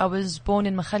such. I was born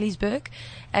in Magaliesburg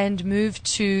and moved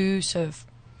to,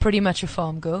 pretty much a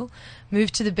farm girl,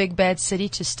 moved to the big bad city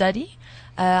to study.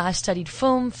 I studied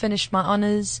film, finished my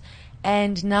honors,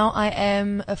 and now I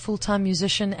am a full-time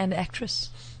musician and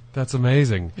actress. That's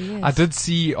amazing. Yes. I did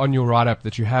see on your write-up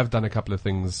that you have done a couple of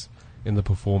things in the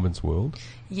performance world.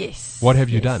 Yes. What have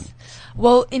you done?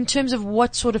 Well, in terms of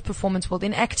what sort of performance world?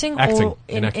 In acting. Or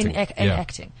in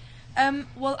acting?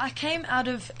 Well, I came out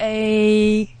of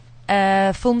a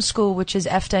film school, which is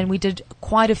AFTA, and we did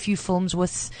quite a few films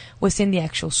within the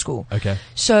actual school. Okay.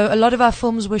 So a lot of our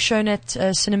films were shown at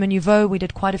Cinema Nouveau. We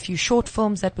did quite a few short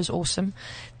films. That was awesome.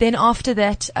 Then after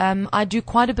that, I do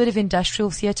quite a bit of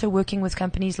industrial theatre, working with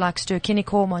companies like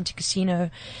Ster-Kinekor, Monte Cassino.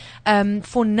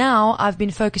 For now, I've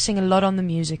been focusing a lot on the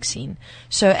music scene.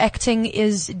 So acting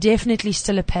is definitely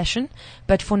still a passion,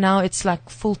 but for now it's like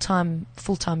full-time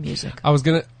music. I was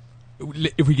gonna,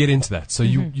 if we get into that. So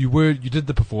you did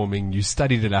the performing, you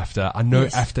studied at AFTA. I know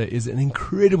AFTA is an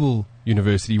incredible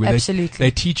university where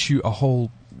they teach you a whole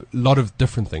lot of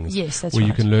different things. Yes, that's where right.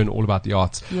 you can learn all about the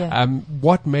arts. Yeah.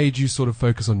 What made you sort of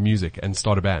focus on music and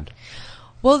start a band?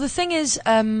 Well, the thing is,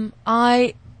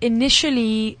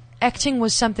 acting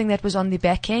was something that was on the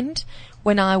back end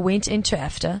when I went into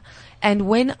AFTA. And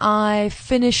when I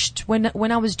finished,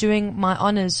 when I was doing my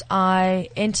honors, I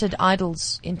entered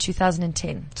Idols in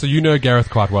 2010. So you know Gareth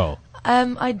quite well.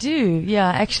 I do. Yeah,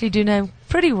 I actually do know him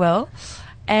pretty well.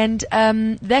 And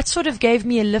that sort of gave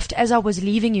me a lift as I was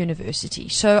leaving university.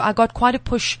 So I got quite a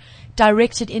push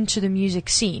directed into the music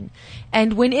scene.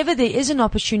 And whenever there is an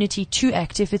opportunity to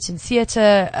act, if it's in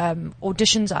theatre,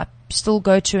 auditions I still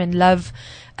go to and love,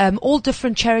 all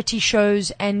different charity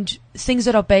shows and things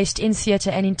that are based in theatre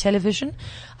and in television,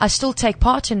 I still take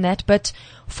part in that. But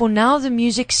for now, the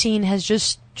music scene has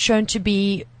just shown to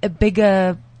be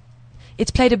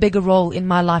it's played a bigger role in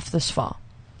my life this far.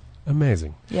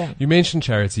 Amazing. Yeah. You mentioned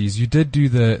charities. You did do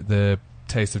the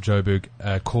Taste of Joburg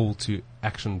Call to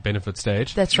Action benefit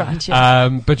stage. That's right. Yeah.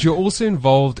 But you're also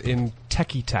involved in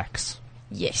Tacky Tax.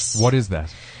 Yes. What is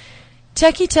that?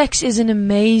 Tacky Tax is an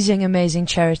amazing, amazing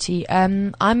charity.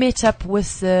 I met up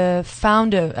with the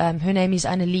founder. Her name is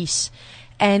Annelies.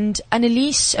 And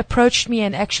Annelies approached me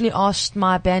and actually asked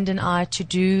my band and I to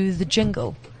do the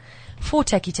jingle for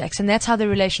Tacky Tax, and that's how the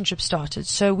relationship started.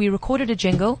 So we recorded a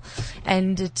jingle,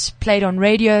 and it's played on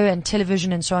radio and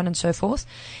television and so on and so forth.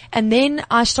 And then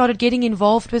I started getting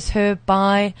involved with her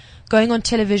by going on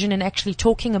television and actually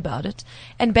talking about it.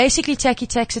 And basically Tacky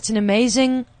Tax, it's an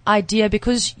amazing idea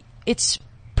because it's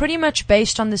pretty much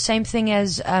based on the same thing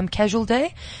as Casual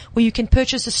Day, where you can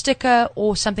purchase a sticker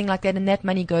or something like that, and that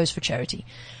money goes for charity.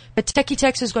 But Tacky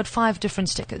Tax has got 5 different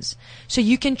stickers. So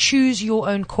you can choose your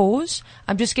own cause.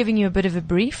 I'm just giving you a bit of a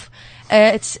brief.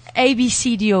 It's A, B,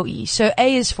 C, D, or E. So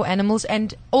A is for animals,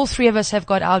 and all 3 of us have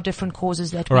got our different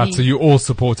causes that Right, so you all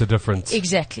support a different...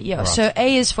 Exactly, yeah. Right. So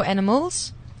A is for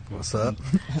animals. What's up?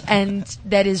 And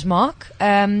that is Mark.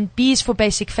 B is for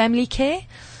basic family care.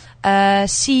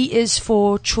 C is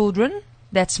for children.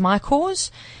 That's my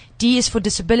cause. D is for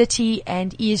disability,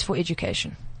 and E is for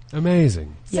education.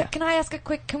 Amazing. So Yeah. can I ask a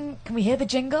quick, can we hear the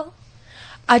jingle?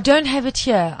 I don't have it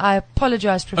here. I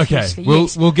apologize Okay, profusely. we'll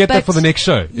Yes. we'll get that But for the next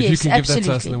show. If you yes, can give that to us,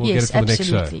 absolutely. and then we'll Yes, get it for the next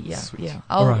show. absolutely. Yeah, Sweet. yeah.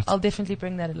 All right. I'll definitely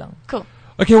bring that along. Cool.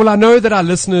 Okay, well, I know that our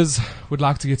listeners would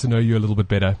like to get to know you a little bit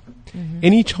better. Mm-hmm.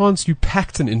 Any chance you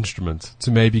packed an instrument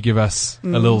to maybe give us a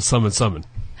little summon?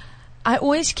 I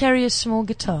always carry a small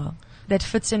guitar that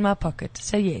fits in my pocket.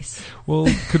 So yes. Well,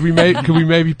 could we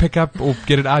maybe pick up or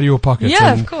get it out of your pocket?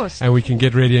 Yeah, and, of course. And we can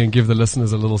get ready and give the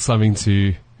listeners a little something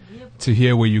to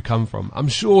hear where you come from. I'm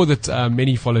sure that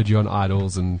many followed you on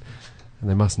Idols and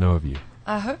they must know of you.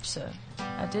 I hope so.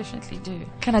 I definitely do.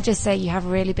 Can I just say you have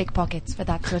really big pockets for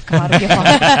that to have come out of your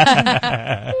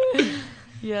pocket?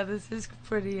 Yeah, this is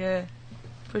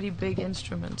pretty big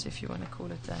instrument, if you want to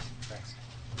call it that.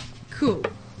 Cool.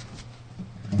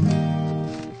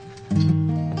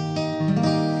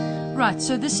 Right,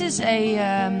 so this is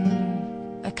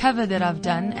a cover that I've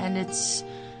done, and it's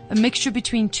a mixture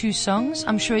between two songs.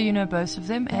 I'm sure you know both of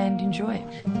them, and enjoy.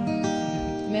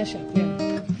 Mash up,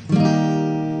 yeah.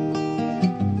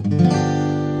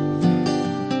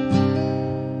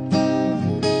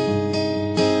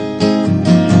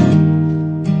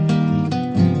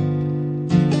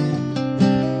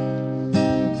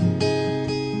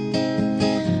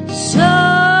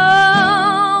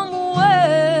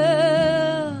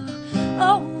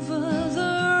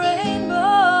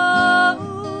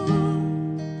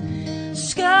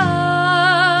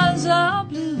 Skies are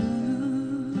blue.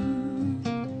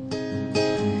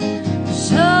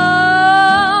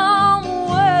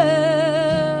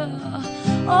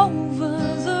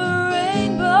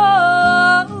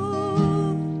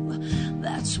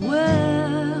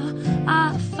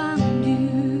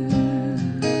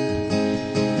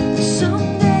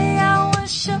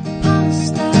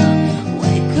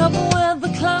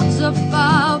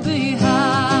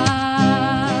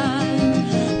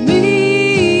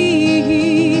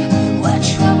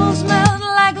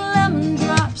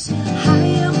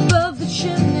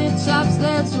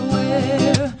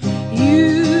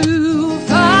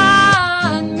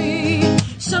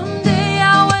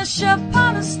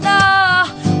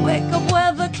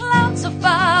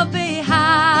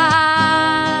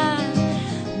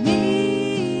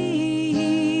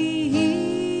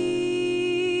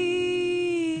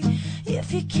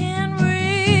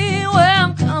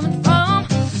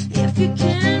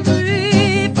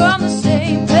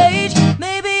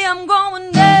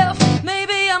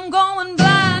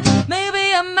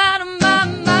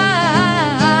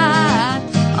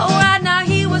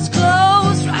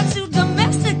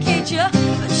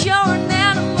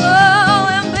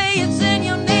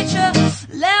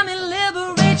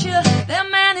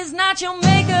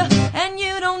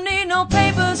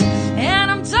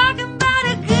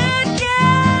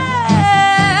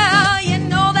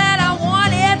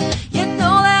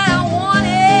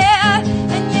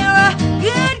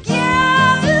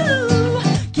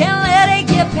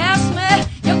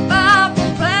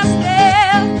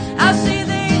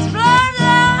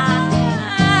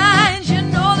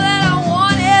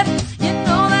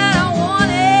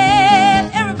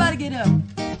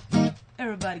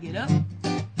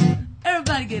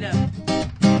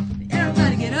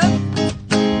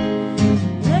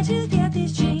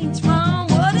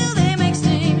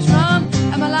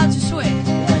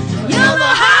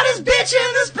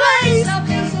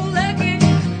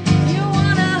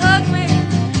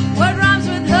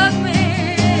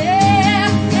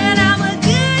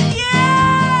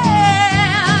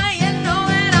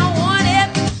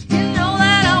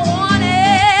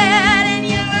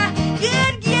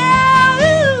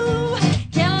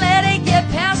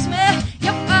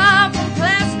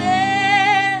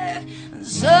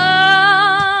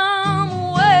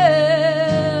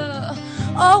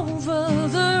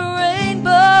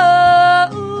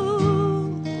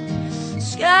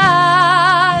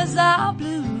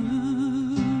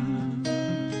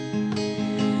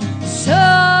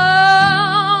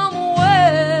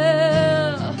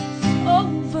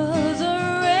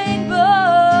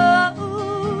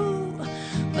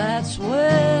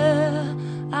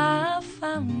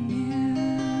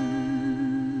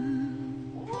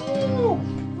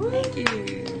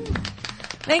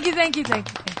 Thank you.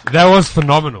 That was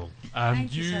phenomenal.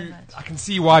 Thank you so much. I can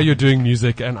see why you're doing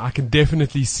music, and I can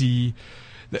definitely see.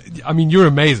 I mean, you're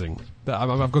amazing.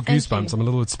 I've got Thank goosebumps. you. I'm a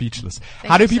little bit speechless.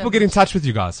 Thank How do you so people get in much. touch with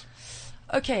you guys?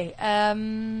 Okay.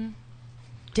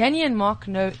 Danny and Mark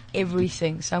know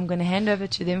everything, so I'm going to hand over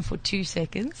to them for 2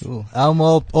 seconds. Cool.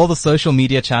 Well, all the social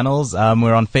media channels.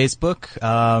 We're on Facebook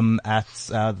at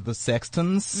The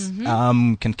Sextons.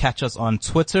 Can catch us on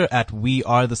Twitter at We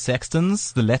Are The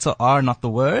Sextons. The letter R, not the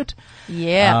word.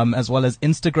 Yeah. As well as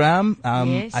Instagram.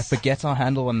 Yes. I forget our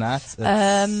handle on that.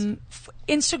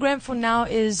 Instagram for now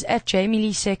is at Jamie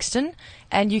Lee Sexton,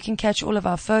 and you can catch all of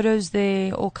our photos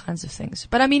there, all kinds of things.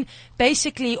 But I mean,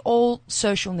 basically all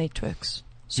social networks.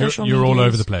 Social You're all medias,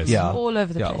 over the place. Yeah. All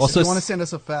over the Yeah. place. Also, If you want to send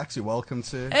us a fax, you're welcome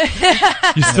to.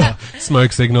 You still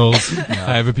smoke signals.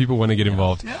 However people want to get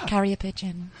involved. Carrier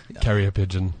pigeon. Carrier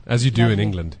pigeon, as you do in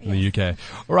England, in the UK.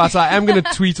 All right, so I am going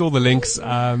to tweet all the links,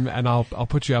 and I'll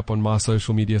put you up on my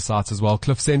social media sites as well.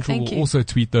 Cliff Central Thank will you. also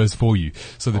tweet those for you,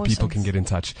 so that people Awesome. can get in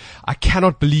touch. I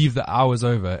cannot believe the hour's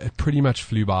over. It pretty much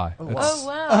flew by. Oh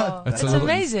wow, It's that's a little-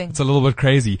 amazing. It's a little bit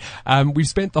crazy. We've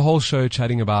spent the whole show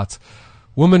chatting about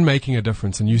women making a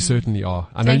difference, and you certainly are.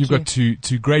 I know Thank you've got two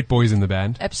great boys in the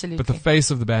band. Absolutely. But the face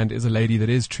of the band is a lady that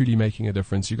is truly making a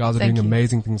difference. You guys are Thank doing you.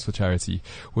 amazing things for charity,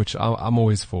 which I'm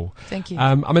always for. Thank you.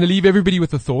 I'm going to leave everybody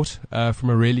with a thought from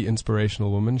a really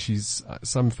inspirational woman. She's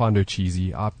some find her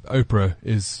cheesy. Oprah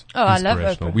is I love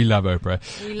inspirational. Oprah. We love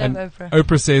Oprah. We love And Oprah.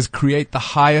 Oprah says, create the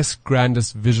highest,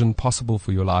 grandest vision possible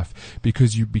for your life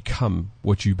because you become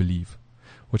what you believe,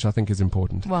 which I think is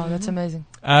important. Wow, that's amazing.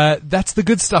 That's the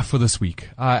good stuff for this week.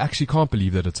 I actually can't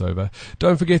believe that it's over.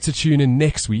 Don't forget to tune in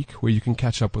next week where you can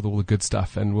catch up with all the good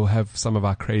stuff, and we'll have some of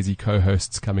our crazy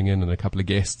co-hosts coming in and a couple of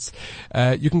guests.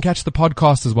 You can catch the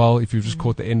podcast as well if you've just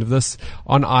caught the end of this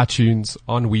on iTunes,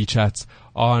 on WeChat,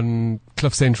 on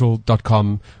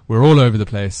cliffcentral.com. We're all over the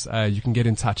place. You can get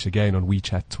in touch again on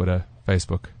WeChat, Twitter,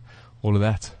 Facebook, all of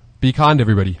that. Be kind,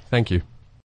 everybody. Thank you.